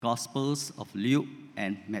Gospels of Luke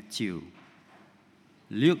and Matthew.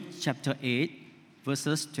 Luke chapter 8,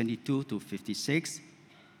 verses 22 to 56.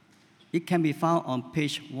 It can be found on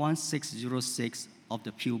page 1606 of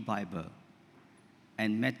the Pew Bible.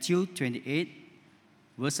 And Matthew 28,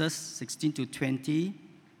 verses 16 to 20,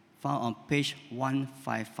 found on page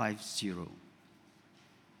 1550.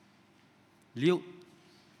 Luke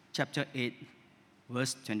chapter 8,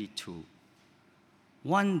 verse 22.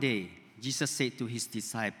 One day, Jesus said to his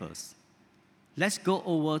disciples, "Let's go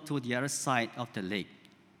over to the other side of the lake."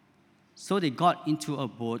 So they got into a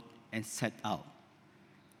boat and set out.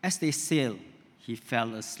 As they sailed, he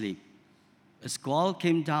fell asleep. A squall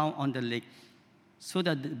came down on the lake, so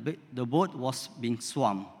that the boat was being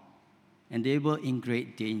swamped, and they were in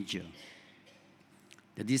great danger.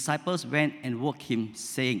 The disciples went and woke him,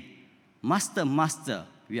 saying, "Master, Master,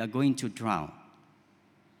 we are going to drown."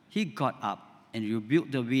 He got up and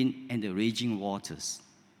rebuked the wind and the raging waters.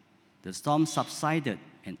 The storm subsided,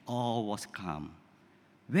 and all was calm.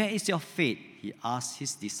 "Where is your faith?" he asked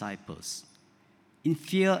his disciples. In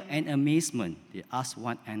fear and amazement, they asked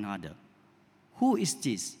one another, "Who is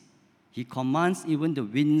this? He commands even the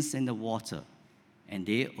winds and the water, and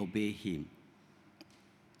they obey him."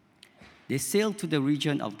 They sailed to the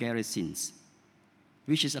region of Gerasenes,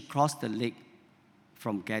 which is across the lake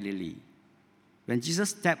from Galilee. When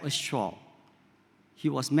Jesus stepped ashore, he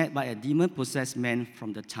was met by a demon-possessed man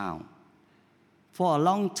from the town. For a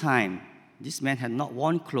long time, this man had not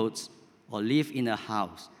worn clothes or lived in a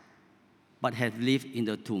house, but had lived in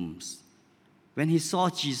the tombs. When he saw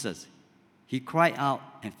Jesus, he cried out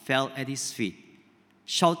and fell at his feet,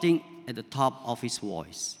 shouting at the top of his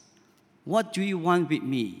voice, "What do you want with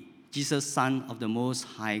me, Jesus, Son of the Most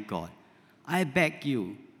High God? I beg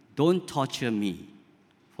you, don't torture me."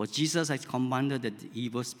 For Jesus had commanded the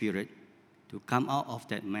evil spirit to come out of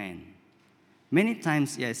that man. Many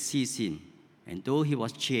times he had seized him, and though he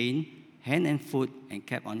was chained hand and foot and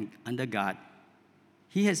kept under guard,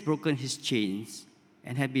 he has broken his chains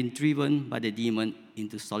and had been driven by the demon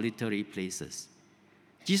into solitary places.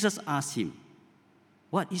 Jesus asked him,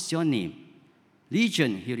 "What is your name?"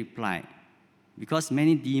 "Legion," he replied, because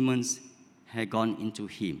many demons had gone into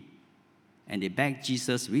him. And they begged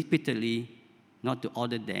Jesus repeatedly not to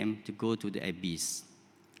order them to go to the abyss.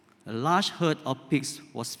 A large herd of pigs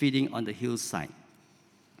was feeding on the hillside.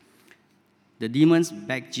 The demons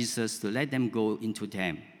begged Jesus to let them go into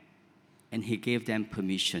them, and he gave them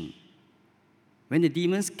permission. When the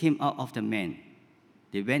demons came out of the man,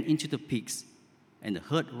 they went into the pigs, and the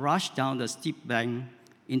herd rushed down the steep bank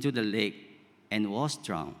into the lake and was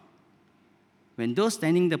drowned. When those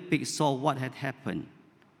tending the pigs saw what had happened,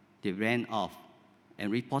 they ran off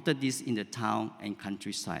and reported this in the town and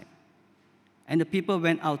countryside. And the people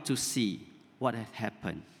went out to see what had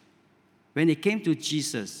happened. When they came to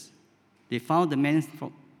Jesus, they found the man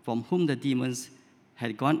from whom the demons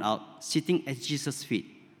had gone out sitting at Jesus' feet,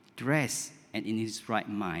 dressed and in his right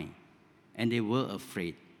mind, and they were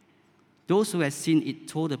afraid. Those who had seen it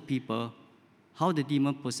told the people how the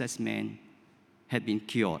demon-possessed man had been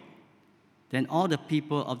cured. Then all the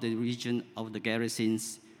people of the region of the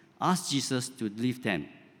Gerasenes asked Jesus to leave them,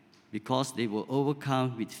 because they were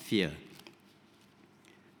overcome with fear.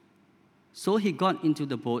 So he got into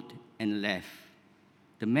the boat and left.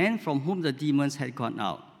 The man from whom the demons had gone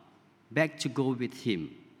out begged to go with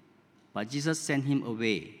him, but Jesus sent him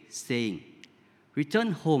away, saying,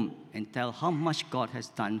 "Return home and tell how much God has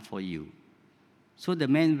done for you." So the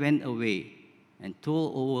man went away and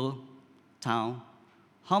told all town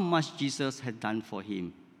how much Jesus had done for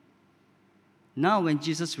him. Now when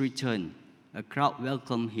Jesus returned, a crowd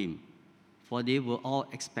welcomed him, for they were all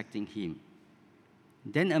expecting him.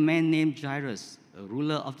 Then a man named Jairus, a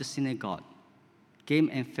ruler of the synagogue, came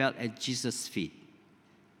and fell at Jesus' feet,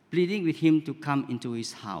 pleading with him to come into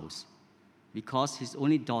his house, because his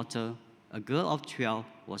only daughter, a girl of 12,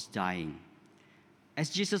 was dying. As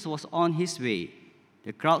Jesus was on his way,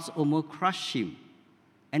 the crowds almost crushed him,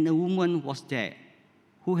 and a woman was there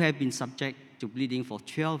who had been subject to bleeding for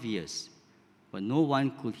 12 years, but no one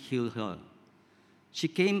could heal her. She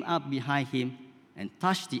came up behind him and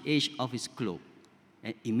touched the edge of his cloak,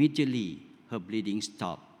 and immediately her bleeding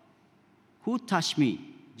stopped. "Who touched me?"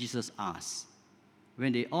 Jesus asked.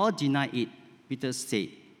 When they all denied it, Peter said,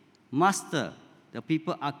 "Master, the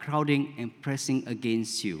people are crowding and pressing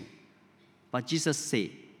against you." But Jesus said,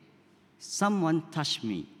 "Someone touched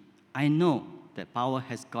me. I know that power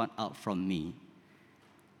has gone out from me."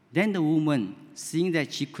 Then the woman, seeing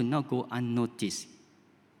that she could not go unnoticed,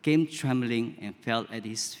 came trembling and fell at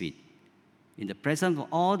his feet. In the presence of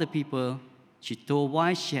all the people, she told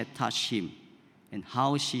why she had touched him and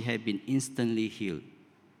how she had been instantly healed.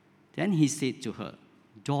 Then he said to her,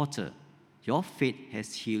 "Daughter, your faith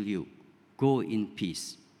has healed you. Go in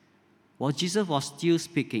peace." While Jesus was still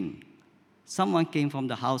speaking, someone came from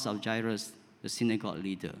the house of Jairus, the synagogue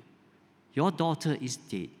leader. "Your daughter is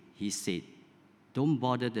dead," he said. "Don't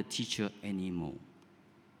bother the teacher anymore."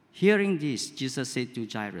 Hearing this, Jesus said to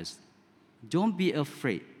Jairus, "Don't be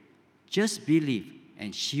afraid. Just believe,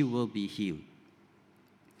 and she will be healed."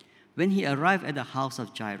 When he arrived at the house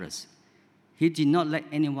of Jairus, he did not let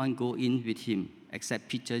anyone go in with him except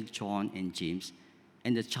Peter, John, and James,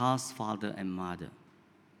 and the child's father and mother.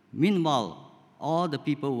 Meanwhile, all the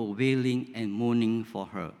people were wailing and mourning for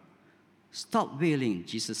her. "Stop wailing,"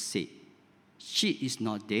 Jesus said. "She is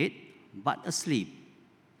not dead, but asleep."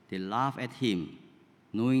 They laughed at him,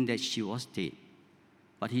 knowing that she was dead.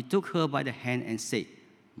 But he took her by the hand and said,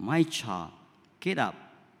 "My child, get up."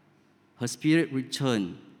 Her spirit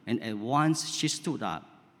returned, and at once she stood up.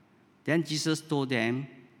 Then Jesus told them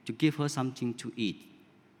to give her something to eat.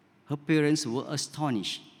 Her parents were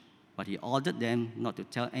astonished, but he ordered them not to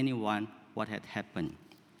tell anyone what had happened.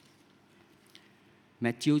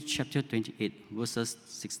 Matthew chapter 28, verses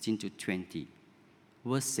 16 to 20.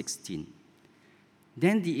 Verse 16.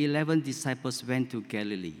 Then the 11 disciples went to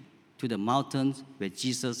Galilee, to the mountains where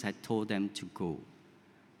Jesus had told them to go.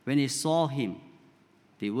 When they saw him,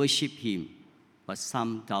 they worshipped him, but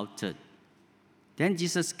some doubted. Then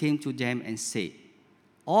Jesus came to them and said,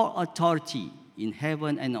 "All authority in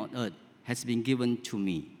heaven and on earth has been given to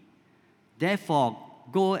me. Therefore,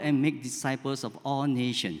 go and make disciples of all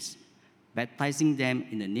nations, baptizing them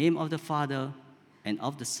in the name of the Father and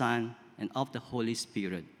of the Son and of the Holy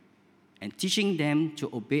Spirit, and teaching them to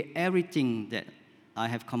obey everything that I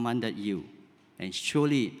have commanded you. And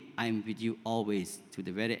surely I am with you always to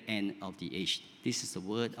the very end of the age." This is the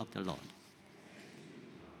word of the Lord.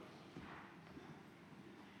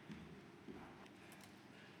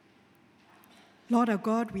 Lord our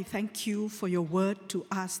God, we thank you for your word to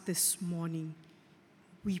us this morning.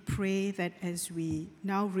 We pray that as we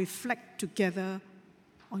now reflect together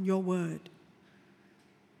on your word,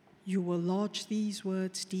 you will lodge these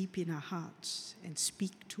words deep in our hearts and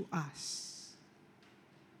speak to us.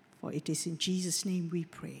 For it is in Jesus' name we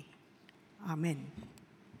pray. Amen.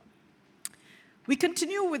 We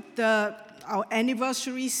continue with our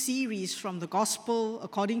anniversary series from the Gospel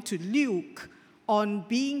according to Luke on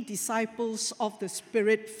being disciples of the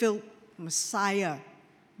Spirit-filled Messiah.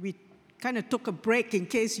 We kind of took a break, in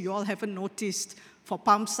case you all haven't noticed, for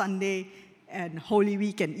Palm Sunday and Holy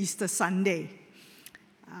Week and Easter Sunday.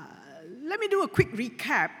 Let me do a quick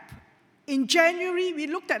recap. In January, we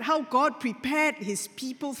looked at how God prepared his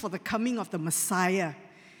people for the coming of the Messiah.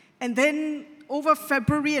 And then over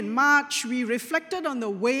February and March, we reflected on the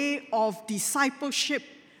way of discipleship,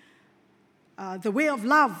 the way of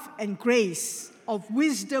love and grace, of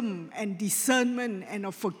wisdom and discernment and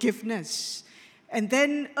of forgiveness. And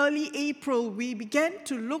then early April, we began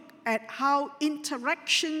to look at how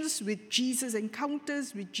interactions with Jesus,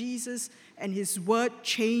 encounters with Jesus and his word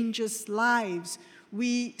changes lives.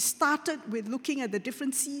 We started with looking at the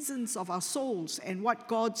different seasons of our souls and what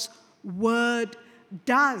God's word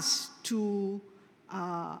does to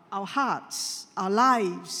our hearts, our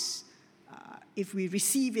lives, if we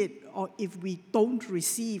receive it or if we don't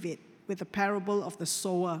receive it, with the parable of the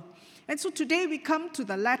sower. And so today we come to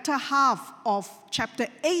the latter half of chapter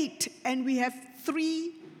 8, and we have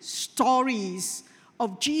 3 stories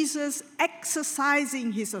of Jesus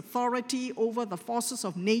exercising his authority over the forces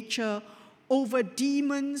of nature, over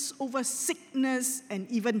demons, over sickness, and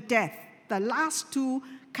even death. The last 2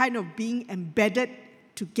 kind of being embedded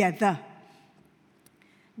together.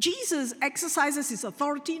 Jesus exercises his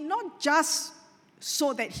authority not just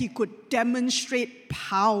so that he could demonstrate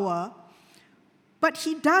power, but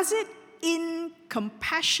he does it in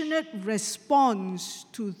compassionate response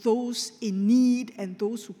to those in need and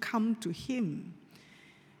those who come to him.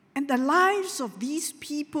 And the lives of these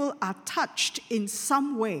people are touched in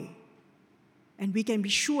some way, and we can be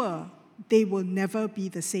sure they will never be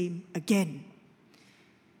the same again.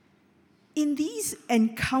 In these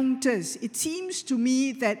encounters, it seems to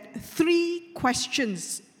me that 3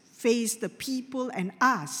 questions face the people and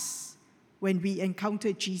us when we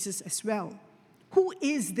encounter Jesus as well. Who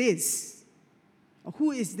is this? Or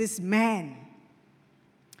who is this man?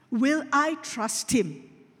 Will I trust him?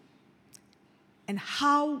 And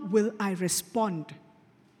how will I respond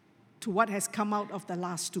to what has come out of the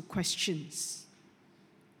last 2 questions?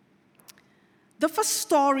 The first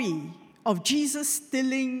story of Jesus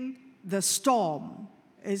stilling the storm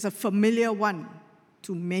is a familiar one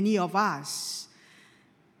to many of us.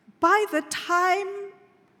 By the time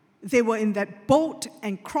they were in that boat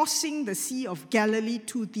and crossing the Sea of Galilee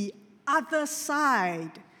to the other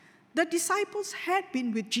side, the disciples had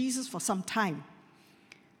been with Jesus for some time.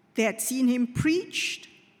 They had seen him preach,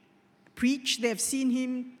 they have seen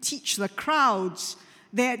him teach the crowds.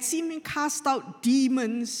 They had seen him cast out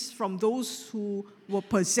demons from those who were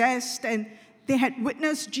possessed, and they had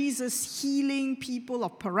witnessed Jesus healing people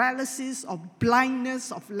of paralysis, of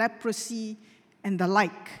blindness, of leprosy, and the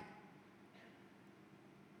like.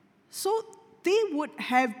 So they would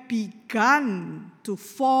have begun to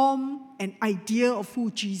form an idea of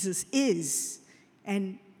who Jesus is.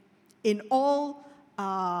 And in all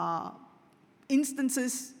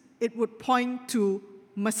instances, it would point to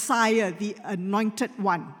Messiah, the Anointed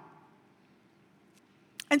One.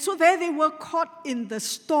 And so there they were caught in the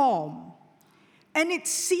storm. And it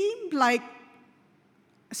seemed like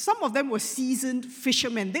some of them were seasoned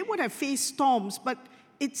fishermen. They would have faced storms, but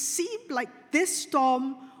it seemed like this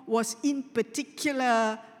storm was in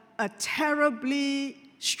particular a terribly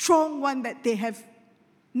strong one that they have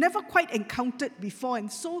never quite encountered before.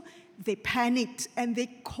 And so they panicked and they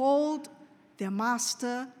called their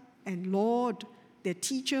master and Lord, their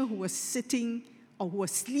teacher who was sitting or who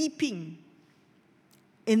was sleeping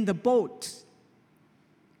in the boat,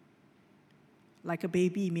 like a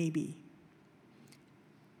baby maybe.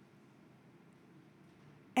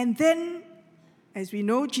 And then, as we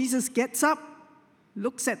know, Jesus gets up,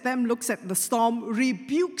 looks at them, looks at the storm,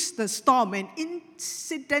 rebukes the storm. And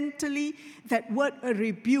incidentally, that word a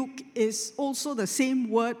rebuke is also the same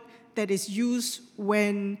word that is used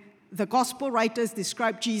when the gospel writers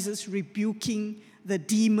describe Jesus rebuking the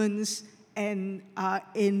demons. And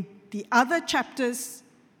in the other chapters,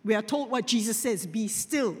 we are told what Jesus says, be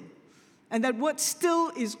still. And that word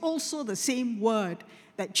still is also the same word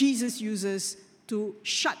that Jesus uses to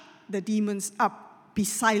shut the demons up, be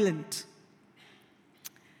silent.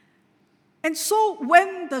 And so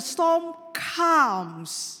when the storm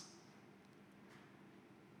calms,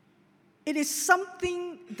 it is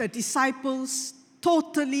something the disciples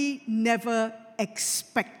totally never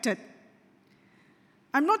expected.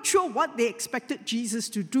 I'm not sure what they expected Jesus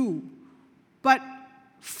to do, but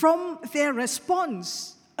from their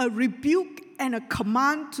response, a rebuke and a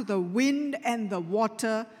command to the wind and the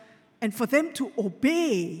water, and for them to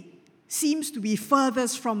obey, seems to be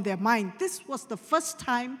furthest from their mind. This was the first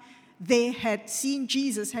time they had seen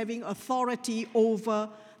Jesus having authority over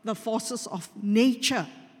the forces of nature.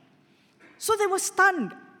 So they were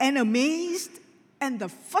stunned and amazed, and the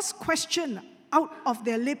first question out of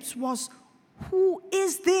their lips was, who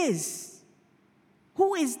is this?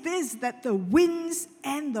 Who is this that the winds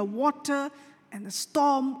and the water and the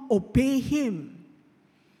storm obey him?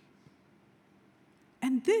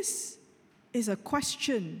 And this is a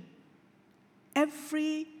question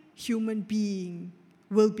every human being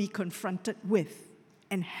will be confronted with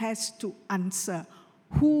and has to answer.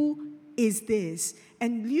 Who is this?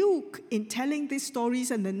 And Luke, in telling these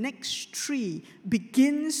stories and the next three,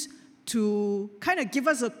 begins to kind of give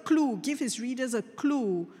us a clue, give his readers a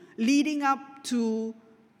clue, leading up to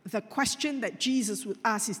the question that Jesus would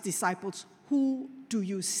ask his disciples, who do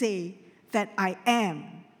you say that I am?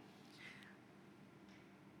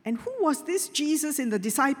 And who was this Jesus in the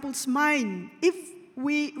disciples' mind? If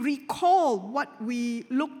we recall what we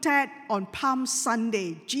looked at on Palm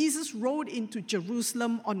Sunday, Jesus rode into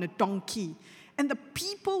Jerusalem on a donkey. And the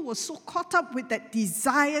people were so caught up with that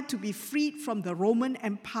desire to be freed from the Roman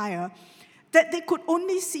Empire that they could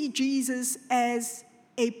only see Jesus as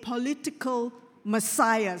a political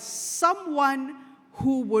Messiah, someone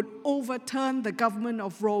who would overturn the government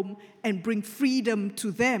of Rome and bring freedom to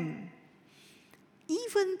them.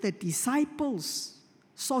 Even the disciples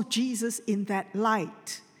saw Jesus in that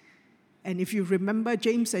light. And if you remember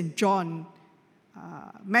James and John,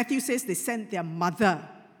 Matthew says they sent their mother.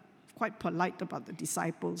 Quite polite about the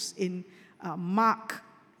disciples. In Mark,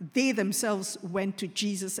 they themselves went to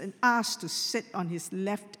Jesus and asked to sit on his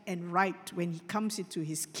left and right when he comes into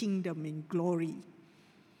his kingdom in glory.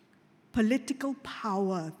 Political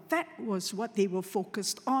power, that was what they were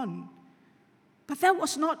focused on. But that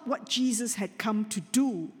was not what Jesus had come to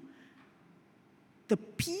do. The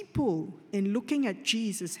people, in looking at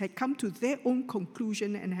Jesus, had come to their own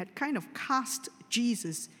conclusion and had kind of cast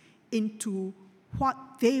Jesus into what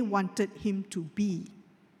they wanted him to be.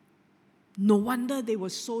 No wonder they were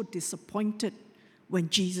so disappointed when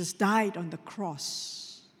Jesus died on the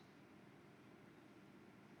cross.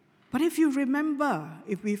 But if you remember,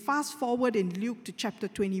 if we fast forward in Luke to chapter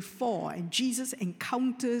 24, and Jesus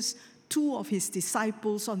encounters two of his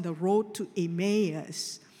disciples on the road to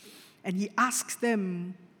Emmaus, and he asks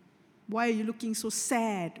them, why are you looking so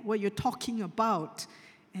sad? What are you talking about?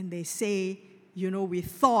 And they say, we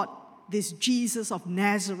thought this Jesus of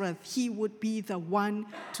Nazareth, he would be the one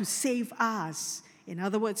to save us. In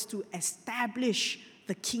other words, to establish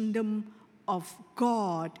the kingdom of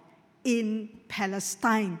God in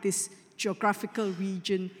Palestine, this geographical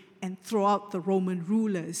region, and throughout the Roman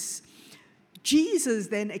rulers. Jesus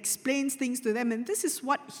then explains things to them, and this is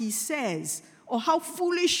what he says: "Oh, how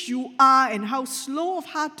foolish you are, and how slow of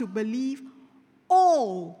heart to believe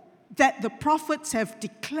all that the prophets have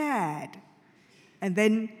declared." And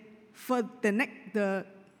then for the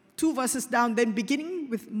 2 verses down, then beginning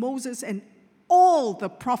with Moses and all the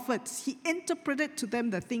prophets, he interpreted to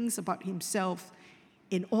them the things about himself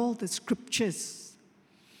in all the scriptures.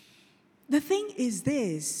 The thing is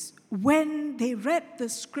this: when they read the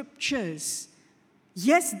scriptures,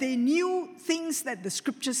 yes, they knew things that the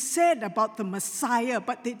scriptures said about the Messiah,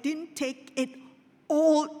 but they didn't take it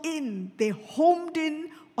all in. They homed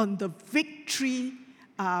in on the victory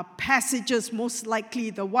passages, most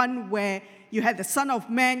likely the one where you had the Son of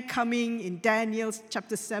Man coming in Daniel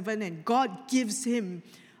chapter 7, and God gives him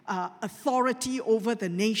authority over the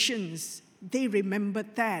nations. They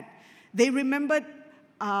remembered that. They remembered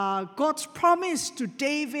God's promise to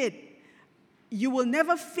David: "You will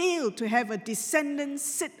never fail to have a descendant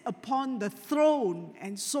sit upon the throne,"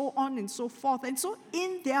 and so on and so forth. And so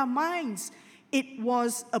in their minds, it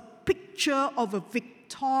was a picture of a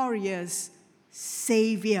victorious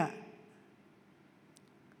Savior.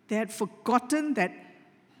 They had forgotten that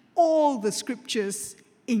all the scriptures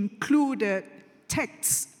included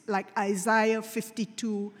texts like Isaiah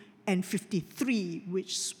 52 and 53,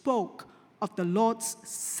 which spoke of the Lord's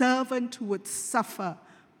servant who would suffer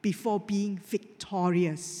before being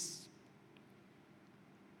victorious.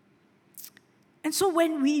 And so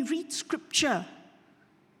when we read Scripture,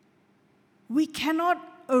 we cannot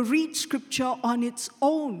read Scripture on its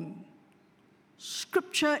own.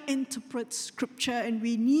 Scripture interprets Scripture, and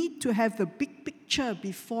we need to have the big picture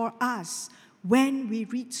before us when we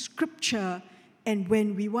read Scripture and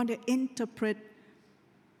when we want to interpret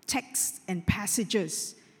texts and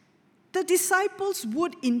passages. The disciples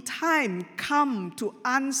would in time come to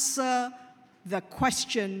answer the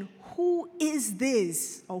question, who is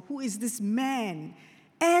this, or who is this man,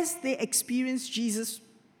 as they experienced Jesus'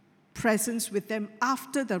 presence with them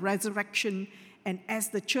after the resurrection and as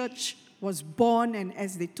the church was born and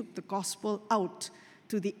as they took the gospel out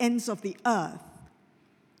to the ends of the earth.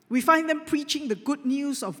 We find them preaching the good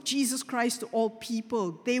news of Jesus Christ to all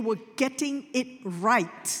people. They were getting it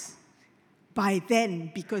right by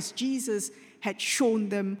then because Jesus had shown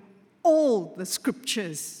them all the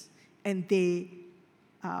scriptures, and they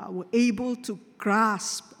were able to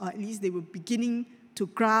grasp, or at least they were beginning to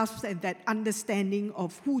grasp, and that understanding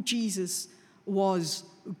of who Jesus was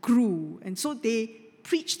grew. And so they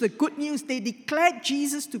preached the good news. They declared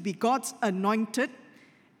Jesus to be God's anointed.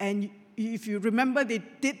 And if you remember, they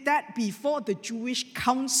did that before the Jewish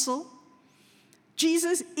council.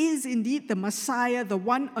 Jesus is indeed the Messiah, the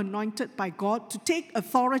one anointed by God to take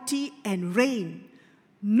authority and reign,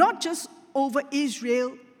 not just over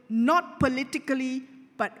Israel, not politically,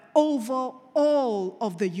 but over all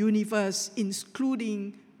of the universe,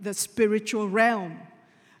 including the spiritual realm.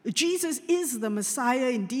 Jesus is the Messiah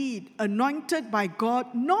indeed, anointed by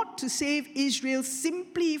God not to save Israel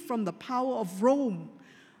simply from the power of Rome,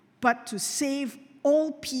 but to save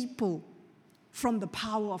all people from the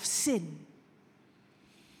power of sin.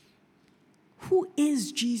 Who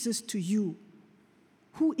is Jesus to you?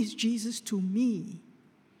 Who is Jesus to me?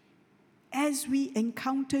 As we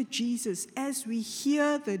encounter Jesus, as we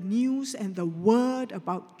hear the news and the word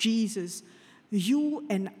about Jesus, you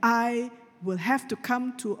and I will have to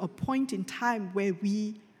come to a point in time where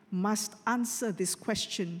we must answer this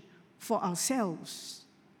question for ourselves.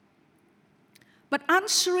 But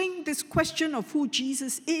answering this question of who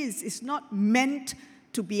Jesus is not meant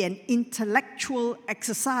to be an intellectual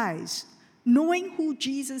exercise. Knowing who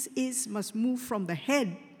Jesus is must move from the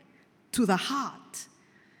head to the heart.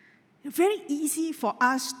 Very easy for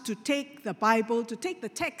us to take the Bible, to take the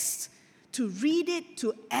text, to read it,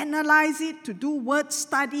 to analyze it, to do word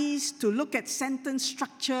studies, to look at sentence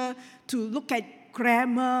structure, to look at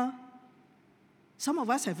grammar. Some of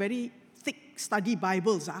us have very thick study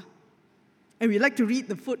Bibles, and we like to read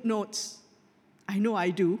the footnotes. I know I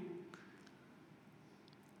do.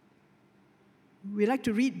 We like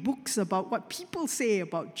to read books about what people say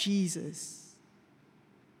about Jesus.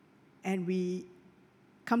 And we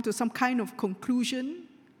come to some kind of conclusion,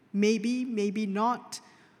 maybe, maybe not.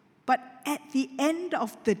 But at the end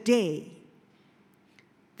of the day,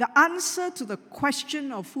 the answer to the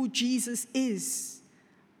question of who Jesus is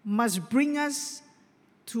must bring us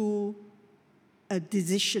to a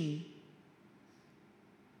decision.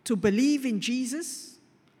 to believe in Jesus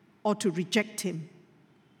or to reject him.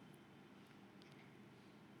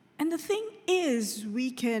 And the thing is,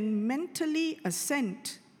 we can mentally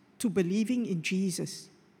assent to believing in Jesus,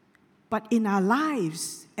 but in our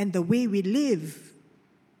lives and the way we live,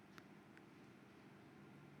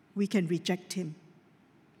 we can reject him.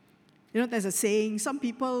 You know, there's a saying, some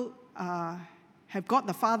people have got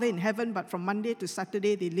the Father in heaven, but from Monday to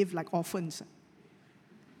Saturday, they live like orphans.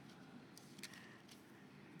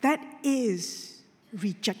 That is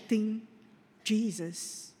rejecting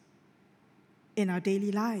Jesus in our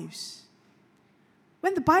daily lives.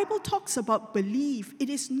 When the Bible talks about belief, it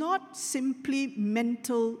is not simply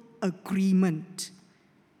mental agreement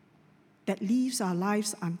that leaves our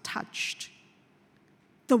lives untouched.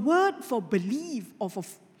 The word for believe or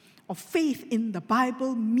faith in the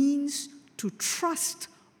Bible means to trust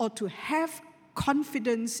or to have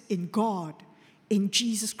confidence in God, in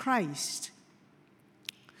Jesus Christ.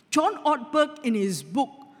 John Ortberg, in his book,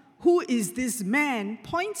 Who is This Man?,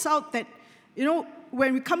 points out that, you know,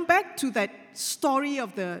 when we come back to that story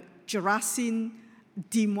of the Gerasene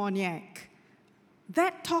demoniac,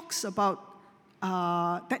 that talks about,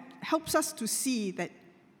 that helps us to see that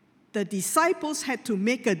the disciples had to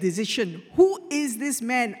make a decision. Who is this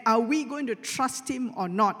man? Are we going to trust him or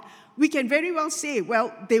not? We can very well say,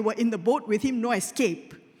 well, they were in the boat with him, no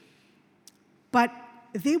escape. But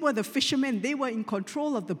they were the fishermen. They were in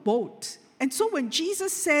control of the boat. And so when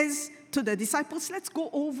Jesus says to the disciples, let's go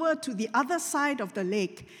over to the other side of the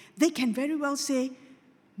lake, they can very well say,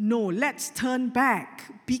 no, let's turn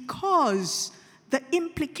back, because the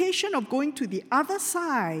implication of going to the other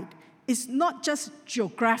side is not just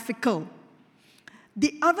geographical.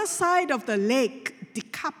 The other side of the lake,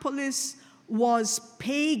 Decapolis, was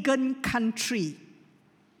pagan country.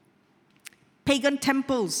 Pagan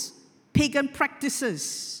temples, pagan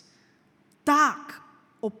practices, dark,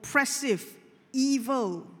 oppressive,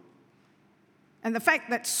 evil. And the fact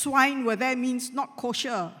that swine were there means not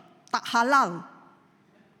kosher, tak halal.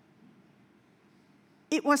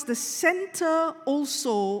 It was the center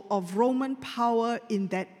also of Roman power in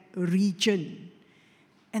that region.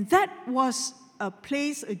 And that was a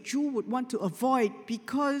place a Jew would want to avoid,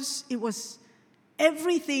 because it was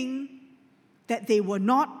everything that they were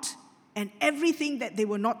not and everything that they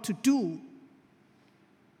were not to do.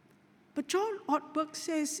 But John Ortberg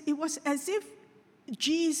says it was as if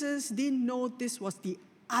Jesus didn't know this was the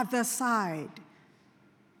other side.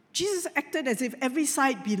 Jesus acted as if every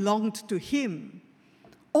side belonged to him.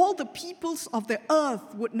 All the peoples of the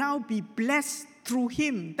earth would now be blessed through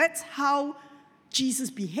him. That's how Jesus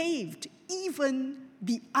behaved. Even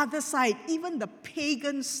the other side, even the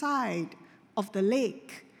pagan side of the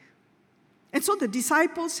lake. And so the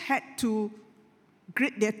disciples had to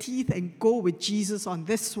grit their teeth and go with Jesus on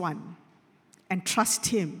this one and trust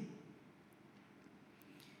him.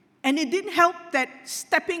 And it didn't help that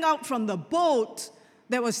stepping out from the boat,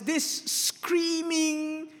 there was this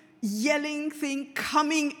screaming, yelling thing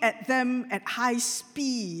coming at them at high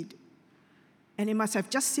speed. And it must have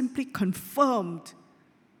just simply confirmed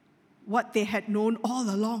what they had known all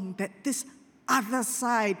along, that this other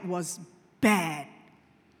side was bad.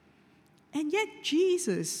 And yet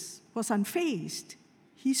Jesus was unfazed.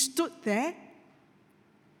 He stood there.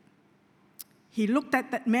 He looked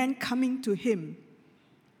at that man coming to him,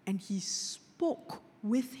 and he spoke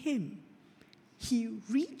with him. He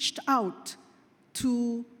reached out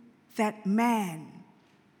to that man.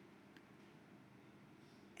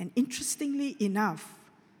 And interestingly enough,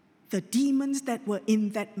 the demons that were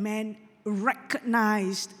in that man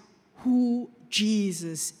recognized who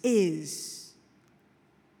Jesus is.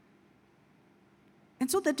 And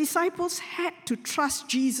so the disciples had to trust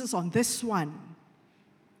Jesus on this one.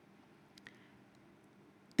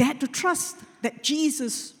 They had to trust that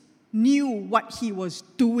Jesus knew what he was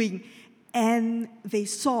doing, and they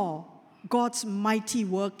saw God's mighty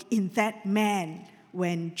work in that man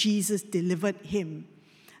when Jesus delivered him.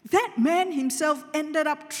 That man himself ended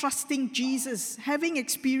up trusting Jesus, having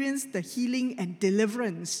experienced the healing and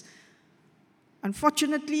deliverance.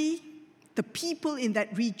 Unfortunately, the people in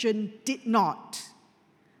that region did not.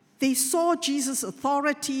 They saw Jesus'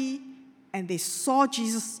 authority and they saw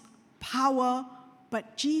Jesus' power,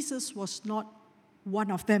 but Jesus was not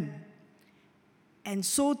one of them. And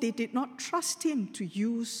so they did not trust him to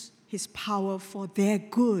use his power for their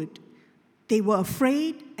good. They were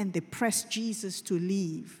afraid and they pressed Jesus to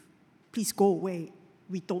leave. Please go away.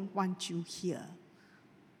 We don't want you here.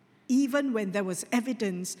 Even when there was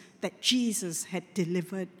evidence that Jesus had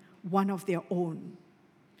delivered one of their own.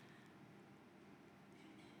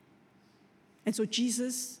 And so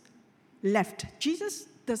Jesus left. Jesus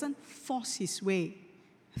doesn't force his way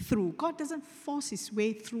through. God doesn't force his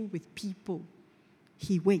way through with people.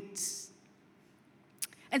 He waits.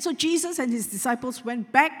 And so Jesus and his disciples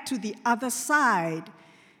went back to the other side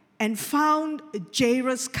and found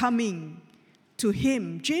Jairus coming to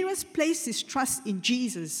him. Jairus placed his trust in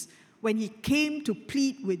Jesus when he came to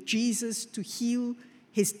plead with Jesus to heal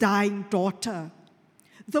his dying daughter.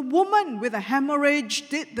 The woman with a hemorrhage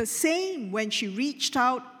did the same when she reached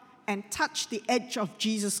out and touched the edge of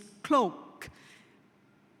Jesus' cloak.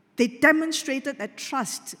 They demonstrated a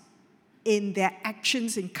trust in their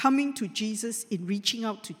actions, in coming to Jesus, in reaching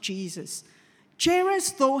out to Jesus.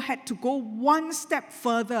 Jairus, though, had to go one step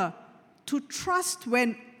further to trust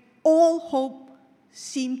when all hope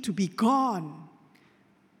seemed to be gone.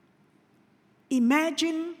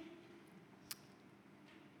 Imagine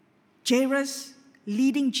Jairus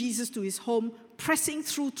leading Jesus to his home, pressing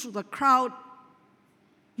through the crowd.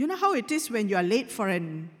 You know how it is when you are late for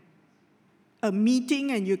a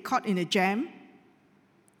meeting and you're caught in a jam?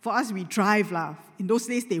 For us, we drive. In those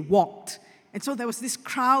days, they walked. And so there was this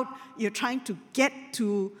crowd. You're trying to get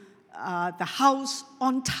to the house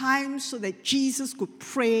on time so that Jesus could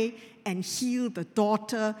pray and heal the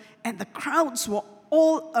daughter. And the crowds were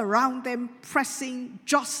all around them, pressing,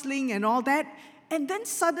 jostling, and all that. And then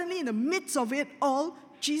suddenly, in the midst of it all,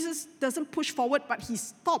 Jesus doesn't push forward, but he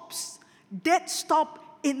stops. Dead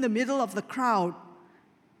stop in the middle of the crowd.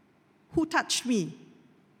 Who touched me?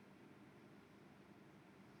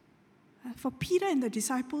 For Peter and the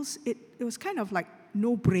disciples, it was kind of like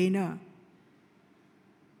no-brainer.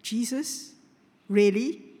 Jesus?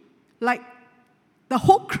 Really? Like, the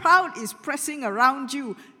whole crowd is pressing around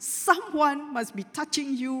you. Someone must be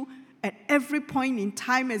touching you at every point in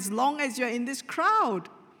time as long as you're in this crowd.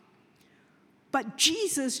 But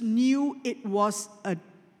Jesus knew it was a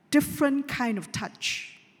different kind of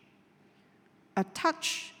touch. A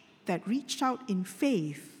touch that reached out in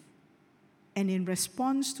faith. And in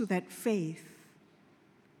response to that faith,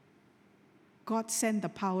 God sent the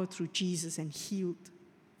power through Jesus and healed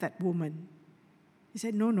that woman. He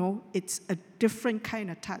said, no, it's a different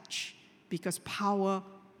kind of touch because power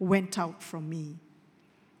went out from me.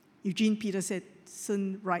 Eugene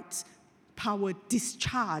Peterson writes, power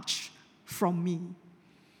discharged from me.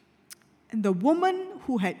 And the woman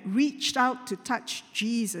who had reached out to touch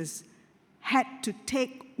Jesus had to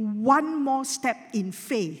take one more step in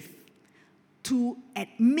faith to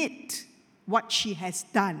admit what she had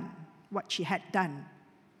done.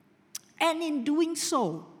 And in doing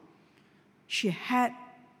so, she had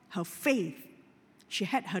her faith, she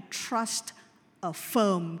had her trust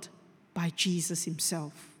affirmed by Jesus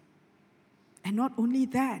himself. And not only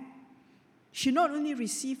that, she not only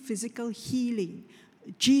received physical healing,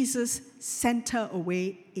 Jesus sent her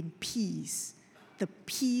away in peace. The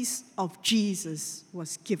peace of Jesus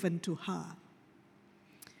was given to her.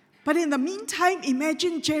 But in the meantime,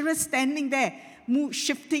 imagine Jairus standing there,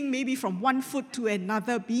 shifting maybe from one foot to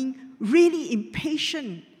another, being really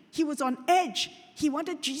impatient. He was on edge. He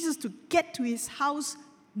wanted Jesus to get to his house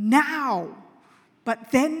now.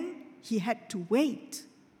 But then he had to wait.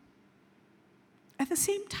 At the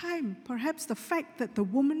same time, perhaps the fact that the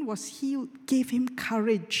woman was healed gave him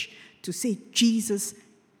courage to say, Jesus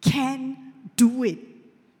can do it.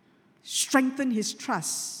 Strengthen his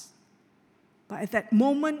trust. But at that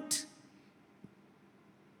moment,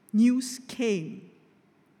 news came.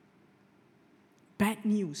 Bad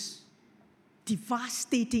news.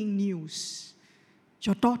 Devastating news.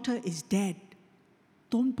 Your daughter is dead.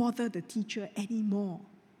 Don't bother the teacher anymore.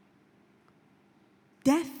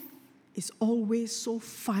 Death is always so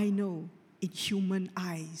final in human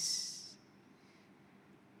eyes.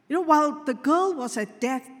 You know, while the girl was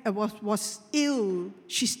was ill,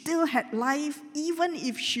 she still had life, even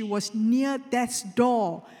if she was near death's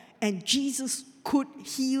door, and Jesus could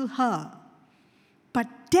heal her. But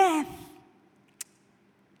death,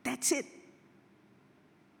 that's it.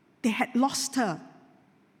 They had lost her.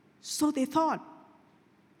 So they thought,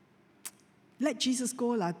 let Jesus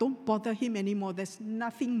go, don't bother him anymore. There's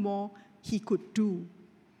nothing more he could do,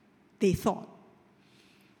 they thought.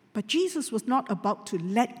 But Jesus was not about to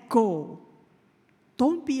let go.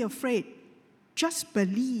 Don't be afraid. Just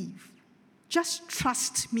believe. Just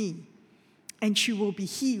trust me, and she will be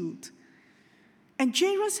healed. And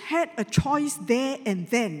Jairus had a choice there and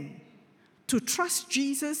then to trust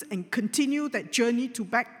Jesus and continue that journey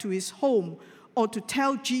back to his home, or to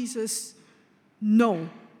tell Jesus, no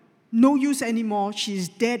use anymore, she's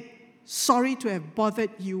dead, sorry to have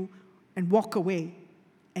bothered you, and walk away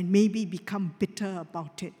and maybe become bitter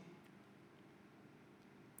about it.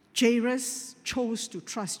 Jairus chose to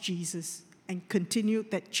trust Jesus and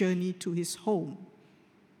continued that journey to his home.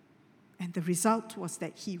 And the result was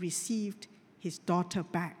that he received his daughter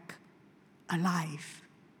back alive.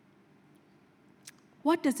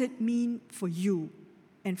 What does it mean for you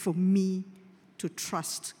and for me to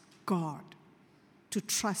trust God, to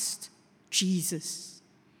trust Jesus?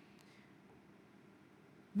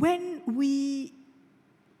 When we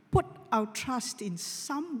put our trust in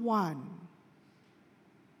someone,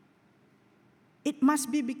 it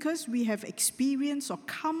must be because we have experienced or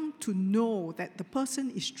come to know that the person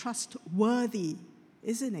is trustworthy,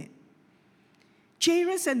 isn't it?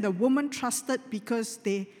 Jairus and the woman trusted because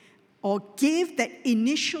gave that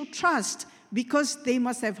initial trust because they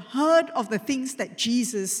must have heard of the things that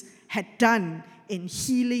Jesus had done in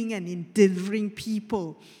healing and in delivering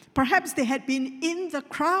people. Perhaps they had been in the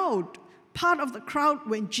crowd, part of the crowd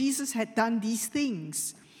when Jesus had done these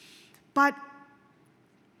things. But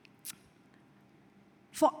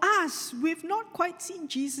for us, we've not quite seen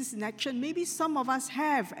Jesus in action. Maybe some of us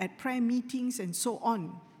have at prayer meetings and so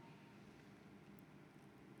on.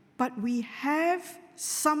 But we have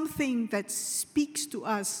something that speaks to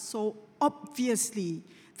us so obviously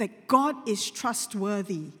that God is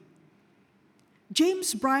trustworthy.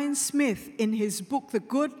 James Bryan Smith, in his book, The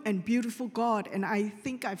Good and Beautiful God, and I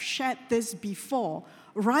think I've shared this before,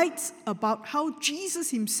 writes about how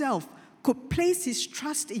Jesus himself could place his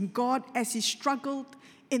trust in God as he struggled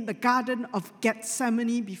in the Garden of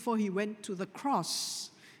Gethsemane before he went to the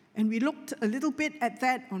cross. And we looked a little bit at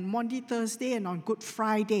that on Maundy Thursday and on Good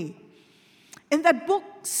Friday. In that book,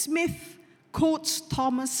 Smith quotes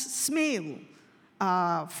Thomas Smail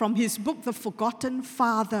from his book, The Forgotten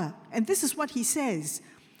Father. And this is what he says: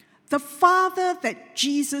 the Father that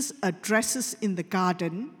Jesus addresses in the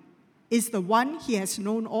garden is the one he has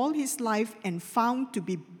known all his life and found to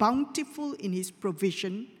be bountiful in his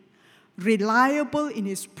provision, reliable in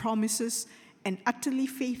his promises, and utterly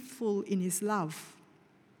faithful in his love.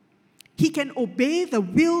 He can obey the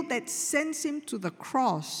will that sends him to the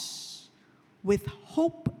cross with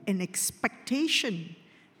hope and expectation,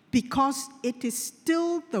 because it is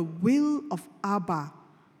still the will of Abba,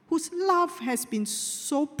 whose love has been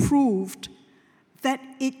so proved that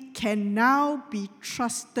it can now be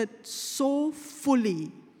trusted so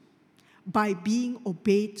fully by being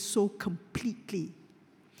obeyed so completely.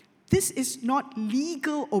 This is not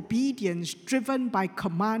legal obedience driven by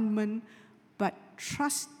commandment, but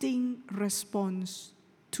trusting response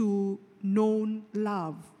to known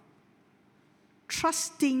love.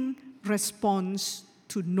 Trusting response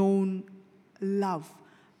to known love.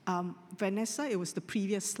 Vanessa, it was the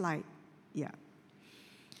previous slide. Yeah.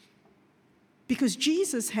 Because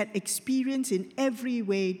Jesus had experienced in every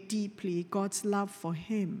way deeply God's love for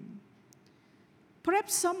him.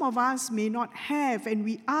 Perhaps some of us may not have, and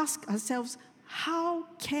we ask ourselves, how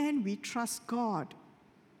can we trust God?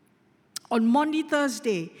 On Maundy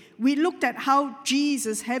Thursday, we looked at how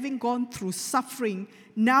Jesus, having gone through suffering,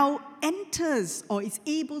 now enters or is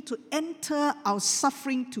able to enter our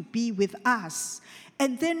suffering to be with us.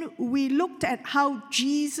 And then we looked at how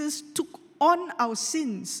Jesus took on our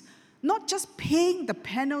sins, not just paying the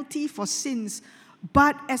penalty for sins,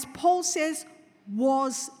 but as Paul says,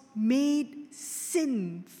 was made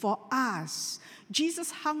sin for us.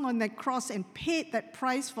 Jesus hung on that cross and paid that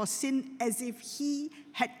price for sin as if he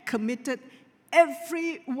had committed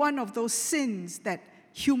every one of those sins that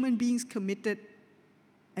human beings committed,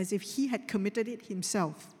 as if he had committed it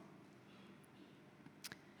himself.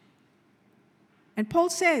 And Paul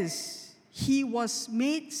says he was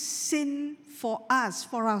made sin for us,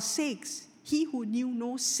 for our sakes, he who knew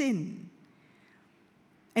no sin.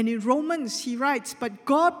 And in Romans, he writes, but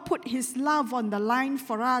God put his love on the line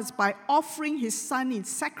for us by offering his Son in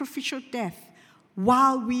sacrificial death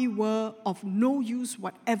while we were of no use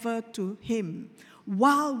whatever to him.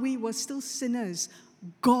 While we were still sinners,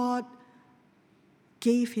 God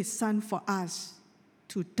gave his Son for us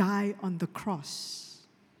to die on the cross.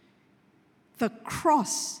 The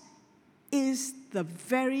cross is the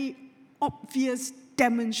very obvious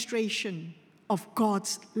demonstration of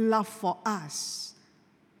God's love for us.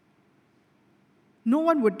 No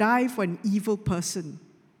one would die for an evil person.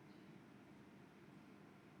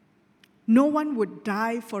 No one would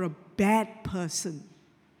die for a bad person.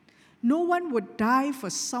 No one would die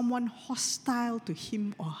for someone hostile to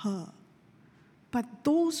him or her. But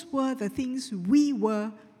those were the things we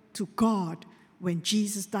were to God when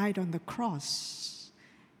Jesus died on the cross.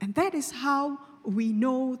 And that is how we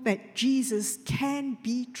know that Jesus can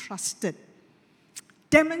be trusted,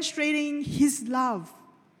 demonstrating his love,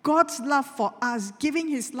 God's love for us, giving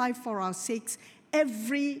his life for our sakes,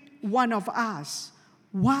 every one of us,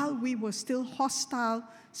 while we were still hostile,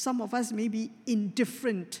 some of us may be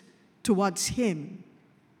indifferent towards him.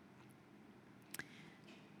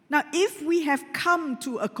 Now, if we have come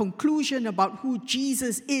to a conclusion about who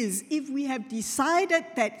Jesus is, if we have decided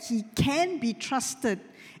that he can be trusted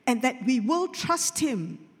and that we will trust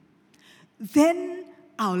him, then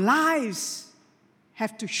our lives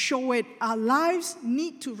have to show it. Our lives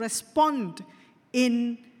need to respond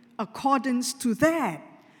in accordance to that.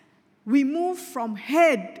 We move from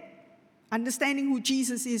head, understanding who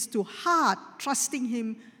Jesus is, to heart, trusting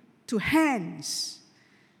him, to hands.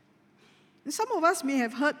 And some of us may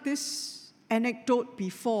have heard this anecdote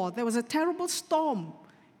before. There was a terrible storm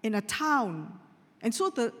in a town, and so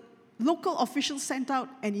the local officials sent out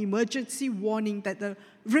an emergency warning that the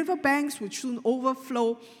riverbanks would soon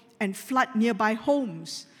overflow and flood nearby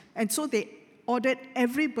homes. And so they ordered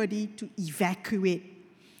everybody to evacuate.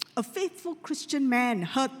 A faithful Christian man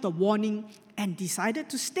heard the warning and decided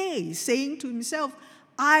to stay, saying to himself,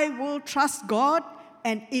 I will trust God,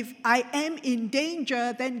 and if I am in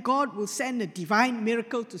danger, then God will send a divine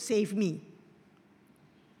miracle to save me.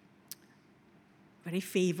 Very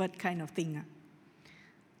favored kind of thing.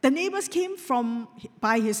 The neighbors came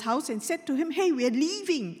by his house and said to him, hey, we're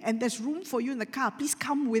leaving, and there's room for you in the car. Please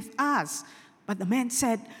come with us. But the man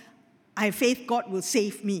said, I have faith God will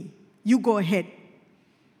save me. You go ahead.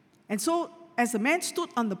 And so as the man stood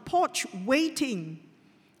on the porch waiting,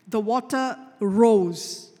 the water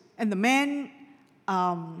rose. And the man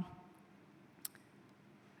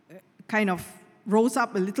kind of rose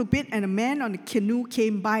up a little bit, and a man on a canoe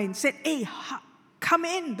came by and said, hey, come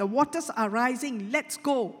in, the waters are rising, let's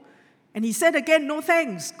go. And he said again, no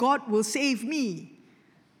thanks, God will save me.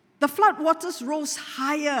 The flood waters rose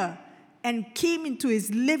higher and came into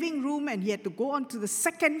his living room, and he had to go onto the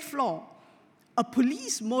second floor. A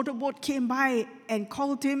police motorboat came by and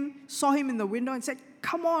called him, saw him in the window and said,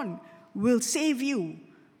 come on, we'll save you.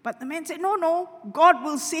 But the man said, no, God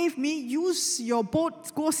will save me. Use your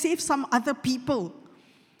boat, go save some other people.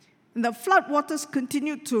 And the flood waters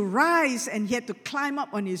continued to rise, and he had to climb up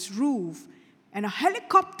on his roof. And a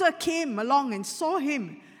helicopter came along and saw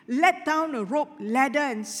him, let down a rope ladder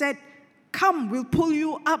and said, come, we'll pull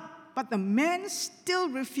you up. But the man still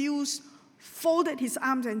refused, folded his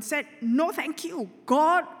arms and said, no, thank you.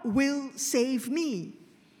 God will save me.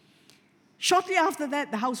 Shortly after that,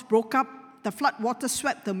 the house broke up. The flood water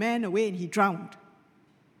swept the man away and he drowned.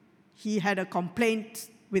 He had a complaint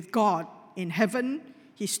with God in heaven.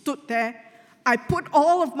 He stood there. I put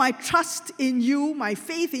all of my trust in you, my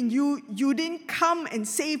faith in you. You didn't come and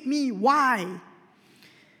save me. Why?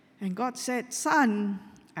 And God said, son,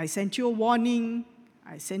 I sent you a warning.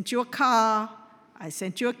 I sent you a car. I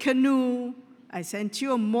sent you a canoe. I sent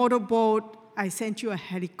you a motorboat. I sent you a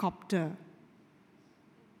helicopter.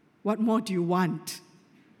 What more do you want?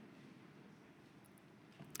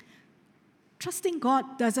 Trusting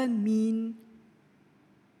God doesn't mean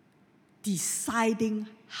deciding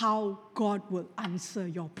how God will answer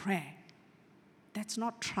your prayer. That's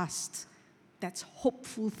not trust. That's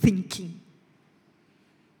hopeful thinking.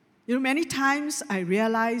 You know, many times I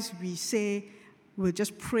realize we say we'll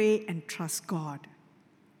just pray and trust God.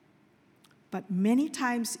 But many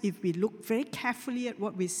times if we look very carefully at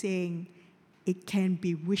what we're saying, it can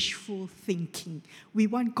be wishful thinking. We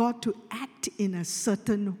want God to act in a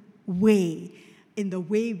certain way, in the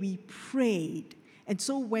way we prayed. And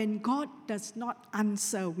so when God does not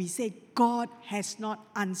answer, we say, God has not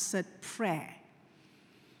answered prayer.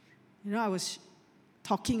 You know, I was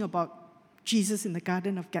talking about Jesus in the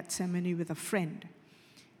Garden of Gethsemane with a friend.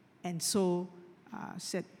 And so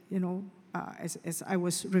said, you know, as I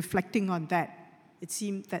was reflecting on that, it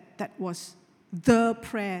seemed that that was the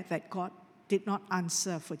prayer that God did not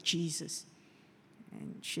answer for Jesus.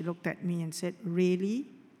 And she looked at me and said, really?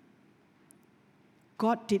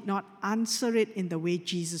 God did not answer it in the way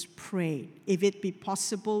Jesus prayed. If it be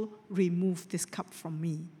possible, remove this cup from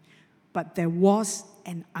me. But there was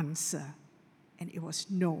an answer, and it was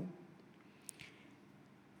no.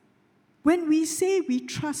 When we say we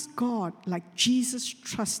trust God like Jesus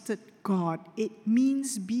trusted God, it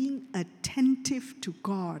means being attentive to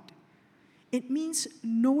God. It means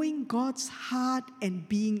knowing God's heart and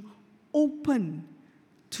being open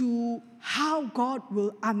to how God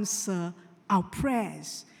will answer our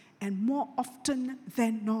prayers. And more often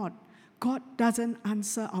than not, God doesn't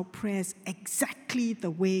answer our prayers exactly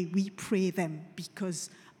the way we pray them because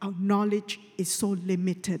our knowledge is so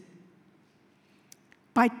limited.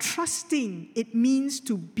 By trusting, it means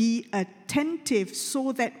to be attentive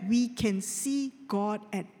so that we can see God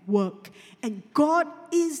at work. And God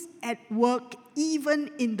is at work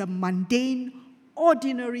even in the mundane,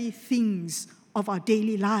 ordinary things of our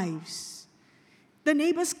daily lives. The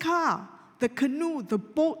neighbor's car, the canoe, the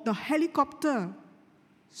boat, the helicopter,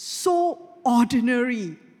 so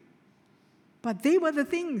ordinary But they were the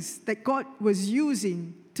things that God was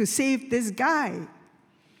using to save this guy.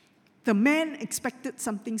 The man expected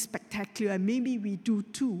something spectacular, and maybe we do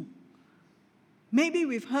too. Maybe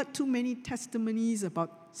we've heard too many testimonies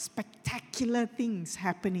about spectacular things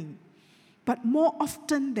happening. But more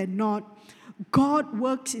often than not, God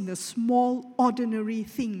works in the small, ordinary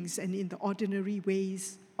things and in the ordinary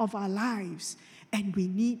ways of our lives. And we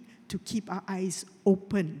need to keep our eyes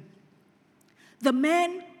open. The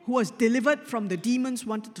man who was delivered from the demons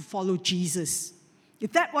wanted to follow Jesus.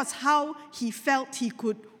 If that was how he felt he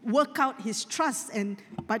could work out his trust, and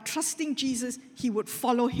by trusting Jesus, he would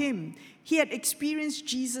follow him. He had experienced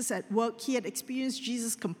Jesus at work. He had experienced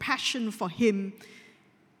Jesus' compassion for him.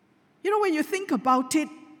 You know, when you think about it,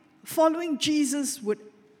 following Jesus would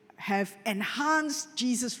have enhanced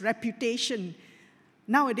Jesus' reputation.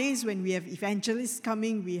 Nowadays, when we have evangelists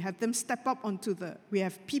coming, we have them step up we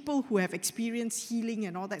have people who have experienced healing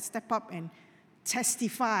and all that step up and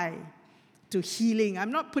testify to healing.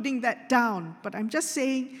 I'm not putting that down, but I'm just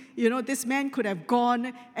saying, this man could have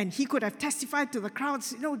gone and he could have testified to the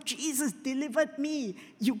crowds, Jesus delivered me.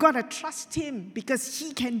 You got to trust him because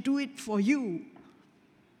he can do it for you.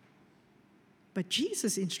 But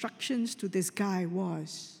Jesus' instructions to this guy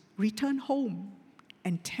was, return home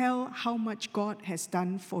and tell how much God has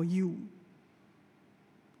done for you.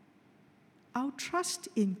 Our trust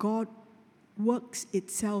in God works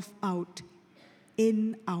itself out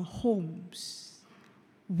in our homes,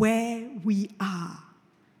 where we are,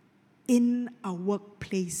 in our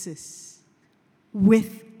workplaces,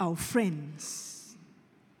 with our friends.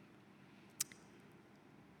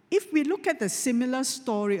 If we look at the similar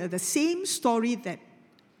story, or the same story that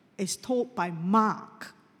is told by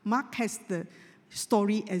Mark has the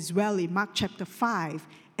story as well in Mark chapter 5.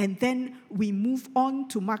 And then we move on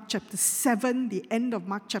to Mark chapter 7, the end of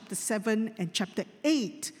Mark chapter 7 and chapter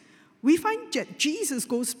 8. We find that Jesus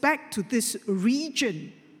goes back to this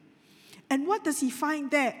region. And what does he find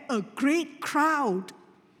there? A great crowd.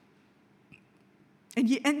 And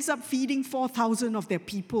he ends up feeding 4,000 of their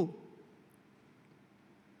people.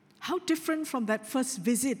 How different from that first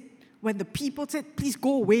visit when the people said, please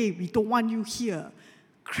go away, we don't want you here.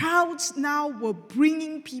 Crowds now were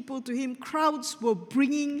bringing people to him. Crowds were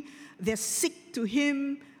bringing their sick to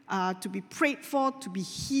him to be prayed for, to be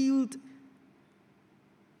healed.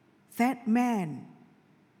 That man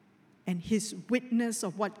and his witness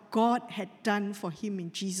of what God had done for him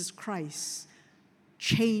in Jesus Christ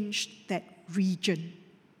changed that region.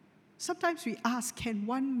 Sometimes we ask, can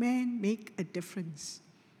one man make a difference?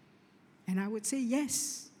 And I would say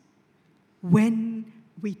yes, when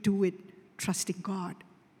we do it trusting God.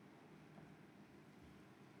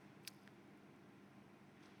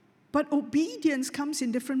 But obedience comes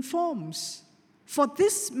in different forms. For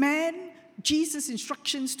this man, Jesus'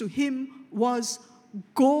 instructions to him was,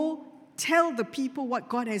 go tell the people what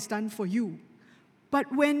God has done for you.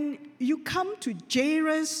 But when you come to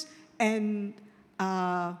Jairus and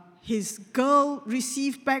his girl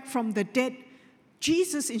received back from the dead,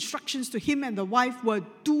 Jesus' instructions to him and the wife were,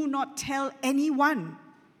 do not tell anyone.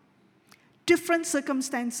 Different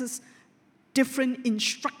circumstances, different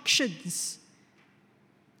instructions.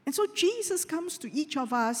 And so Jesus comes to each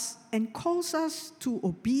of us and calls us to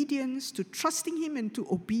obedience, to trusting him, and to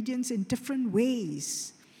obedience in different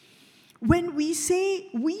ways. When we say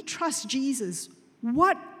we trust Jesus,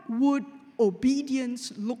 what would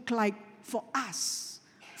obedience look like for us,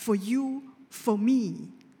 for you, for me?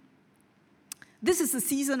 This is the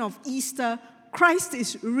season of Easter. Christ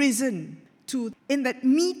is risen. In that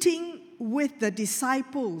meeting with the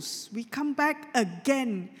disciples, we come back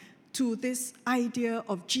again to this idea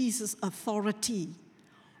of Jesus' authority.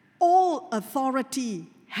 All authority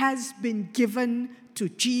has been given to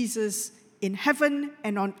Jesus in heaven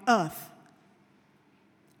and on earth.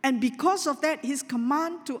 And because of that, his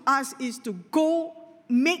command to us is to go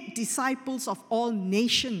make disciples of all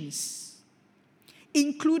nations,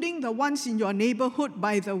 including the ones in your neighborhood,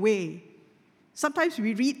 by the way. Sometimes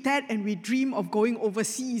we read that and we dream of going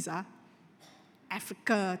overseas.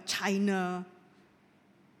 Africa, China,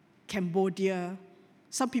 Cambodia.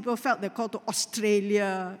 Some people felt they're called to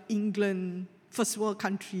Australia, England, first world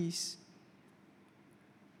countries.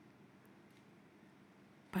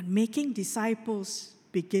 But making disciples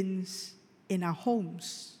begins in our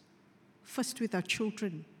homes, first with our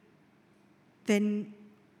children, then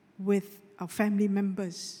with our family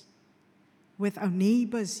members, with our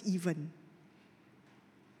neighbors even.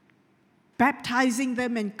 Baptizing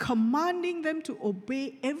them and commanding them to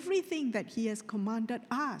obey everything that he has commanded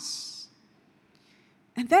us.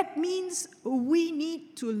 And that means we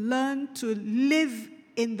need to learn to live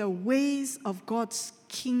in the ways of God's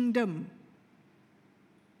kingdom.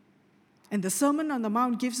 And the Sermon on the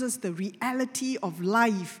Mount gives us the reality of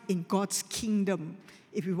life in God's kingdom.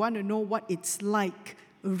 If we want to know what it's like,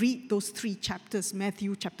 read those 3 chapters,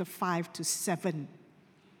 Matthew chapter 5 to 7.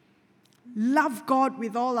 Love God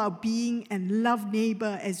with all our being and love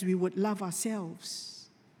neighbor as we would love ourselves.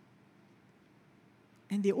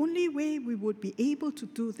 And the only way we would be able to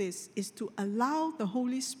do this is to allow the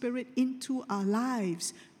Holy Spirit into our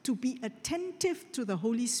lives, to be attentive to the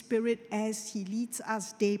Holy Spirit as He leads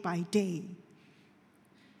us day by day.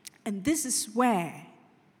 And this is where,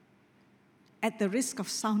 at the risk of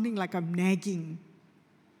sounding like I'm nagging,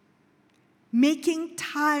 making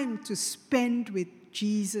time to spend with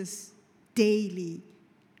Jesus daily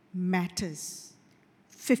matters.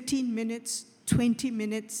 15 minutes, 20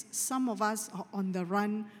 minutes, some of us are on the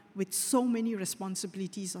run with so many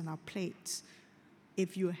responsibilities on our plates.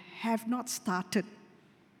 If you have not started,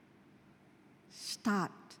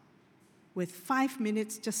 start with 5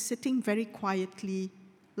 minutes just sitting very quietly,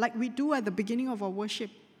 like we do at the beginning of our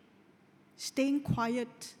worship, staying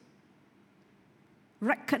quiet,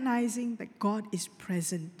 recognizing that God is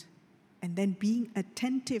present, and then being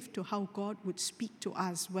attentive to how God would speak to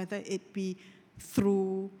us, whether it be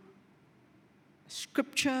through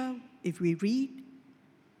scripture, if we read,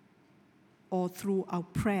 or through our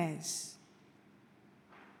prayers.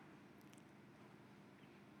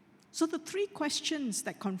 So the 3 questions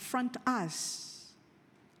that confront us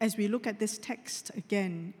as we look at this text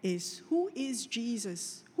again is, who is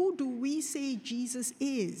Jesus? Who do we say Jesus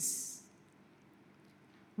is?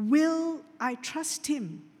 Will I trust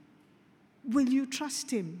Him? Will you trust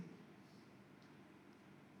Him?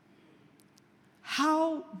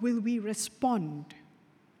 How will we respond?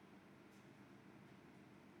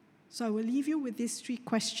 So I will leave you with these 3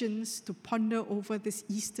 questions to ponder over this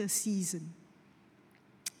Easter season.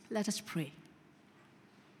 Let us pray.